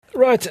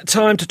Right,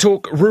 time to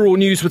talk rural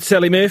news with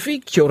Sally Murphy.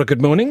 Kia ora,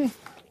 good morning.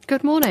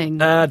 Good morning.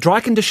 Dry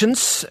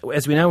conditions,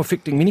 as we know, are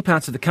affecting many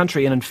parts of the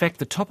country, and in fact,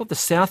 the top of the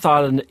South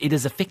Island, it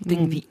is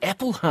affecting the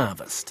apple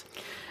harvest.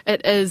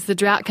 It is. The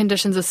drought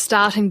conditions are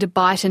starting to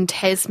bite in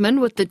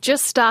Tasman, with the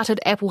just-started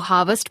apple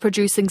harvest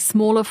producing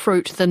smaller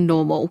fruit than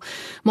normal.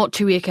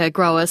 Motueka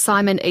grower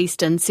Simon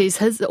Easton says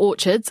his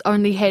orchards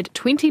only had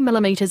 20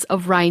 millimetres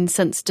of rain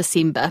since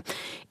December.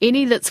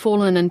 Any that's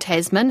fallen in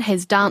Tasman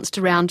has danced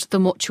around the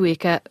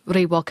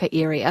Motueka-Riwaka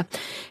area.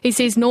 He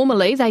says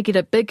normally they get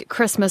a big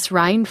Christmas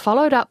rain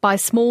followed up by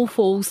small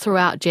falls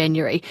throughout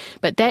January,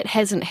 but that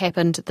hasn't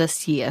happened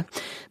this year.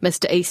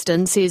 Mr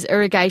Easton says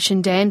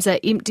irrigation dams are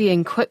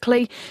emptying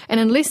quickly,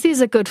 and unless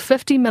there's a good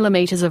 50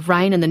 millimetres of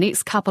rain in the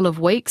next couple of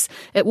weeks,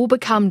 it will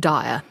become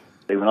dire.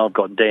 When I've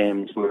got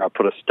dams where I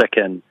put a stick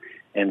in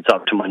and it's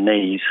up to my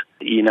knees,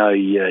 you know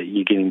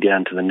you're getting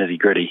down to the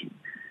nitty-gritty.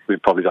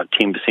 We've probably got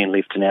 10%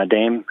 left in our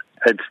dam.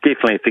 It's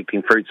definitely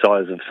affecting fruit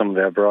size of some of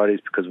our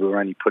varieties because we're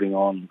only putting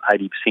on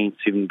 80%,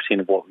 70%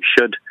 of what we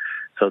should.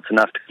 So it's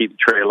enough to keep the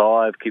tree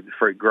alive, keep the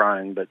fruit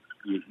growing, but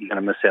you're going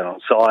to miss out on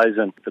size,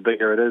 and the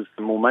bigger it is,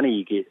 the more money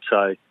you get.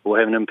 So it will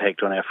have an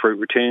impact on our fruit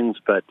returns,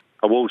 but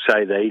I will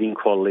say the eating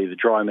quality, the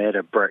dry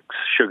matter, bricks,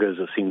 sugars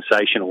are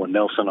sensational. In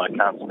Nelson, I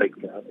can't speak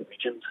for other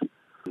regions.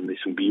 There's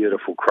some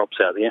beautiful crops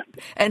out there.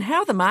 And how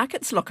are the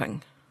markets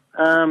looking?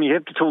 You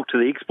have to talk to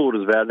the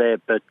exporters about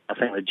that, but I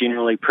think they're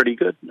generally pretty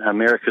good.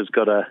 America's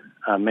got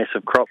a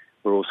massive crop.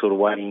 We're all sort of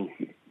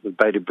waiting with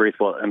bated breath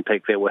what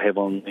impact that will have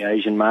on the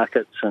Asian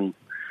markets, and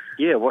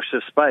yeah, watch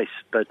this space,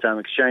 but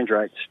exchange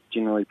rates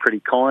generally pretty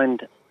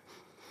kind.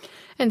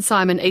 And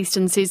Simon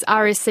Easton says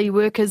RSC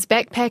workers,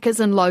 backpackers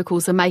and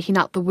locals are making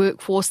up the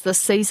workforce this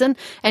season,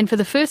 and for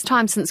the first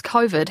time since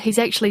COVID, he's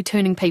actually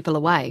turning people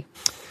away.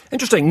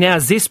 Interesting. Now,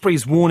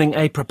 Zespri's warning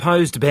a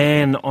proposed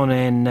ban on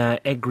an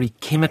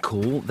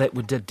agri-chemical that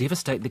would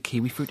devastate the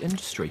kiwi fruit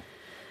industry.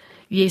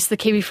 Yes, the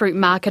kiwi fruit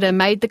marketer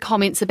made the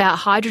comments about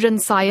hydrogen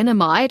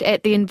cyanamide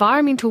at the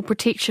Environmental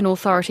Protection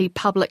Authority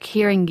public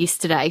hearing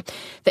yesterday.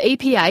 The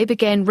EPA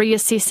began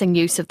reassessing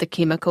use of the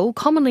chemical,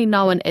 commonly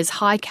known as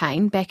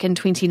Hycane, back in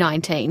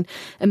 2019,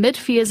 amid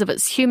fears of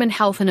its human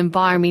health and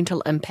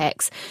environmental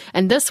impacts.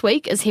 And this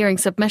week is hearing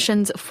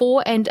submissions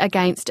for and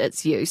against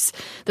its use.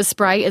 The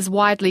spray is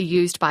widely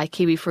used by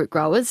kiwi fruit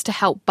growers to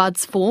help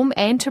buds form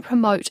and to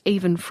promote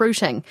even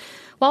fruiting.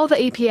 While the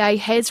EPA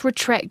has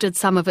retracted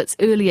some of its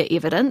earlier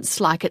evidence,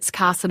 like its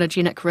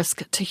carcinogenic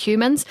risk to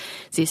humans,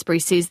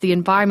 Zespri says the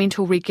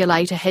environmental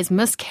regulator has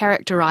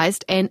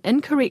mischaracterised and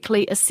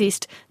incorrectly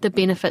assessed the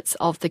benefits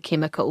of the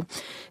chemical.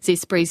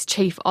 Zespri's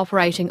Chief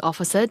Operating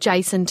Officer,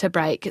 Jason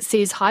Tabrake,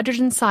 says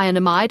hydrogen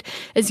cyanamide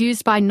is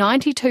used by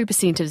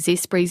 92% of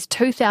Zespri's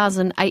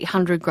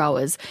 2,800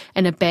 growers,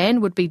 and a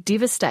ban would be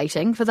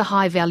devastating for the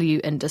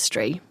high-value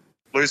industry.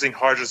 Losing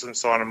hydrogen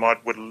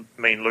cyanamide would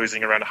mean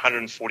losing around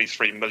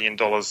 $143 million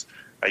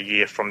a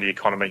year from the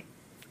economy.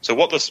 So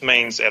what this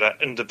means at an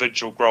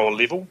individual grower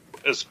level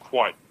is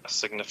quite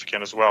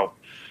significant as well.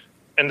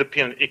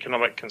 Independent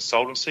Economic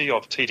Consultancy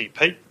of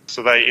TDP,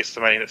 so they're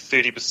estimating that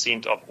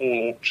 30% of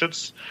all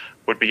orchards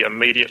would be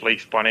immediately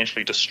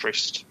financially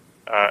distressed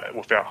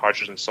without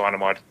hydrogen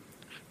cyanamide.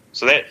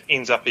 So that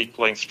ends up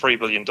equaling $3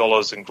 billion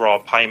in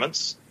grower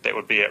payments that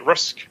would be at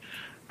risk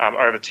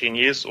over 10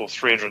 years, or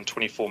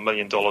 $324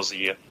 million a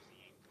year.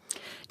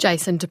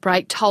 Jason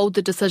Tabrake told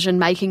the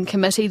decision-making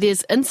committee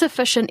there's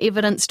insufficient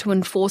evidence to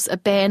enforce a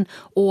ban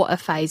or a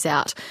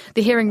phase-out.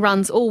 The hearing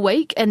runs all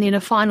week, and then a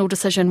final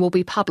decision will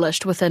be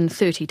published within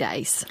 30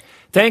 days.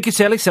 Thank you,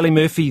 Sally. Sally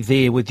Murphy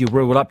there with your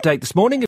rural update this morning.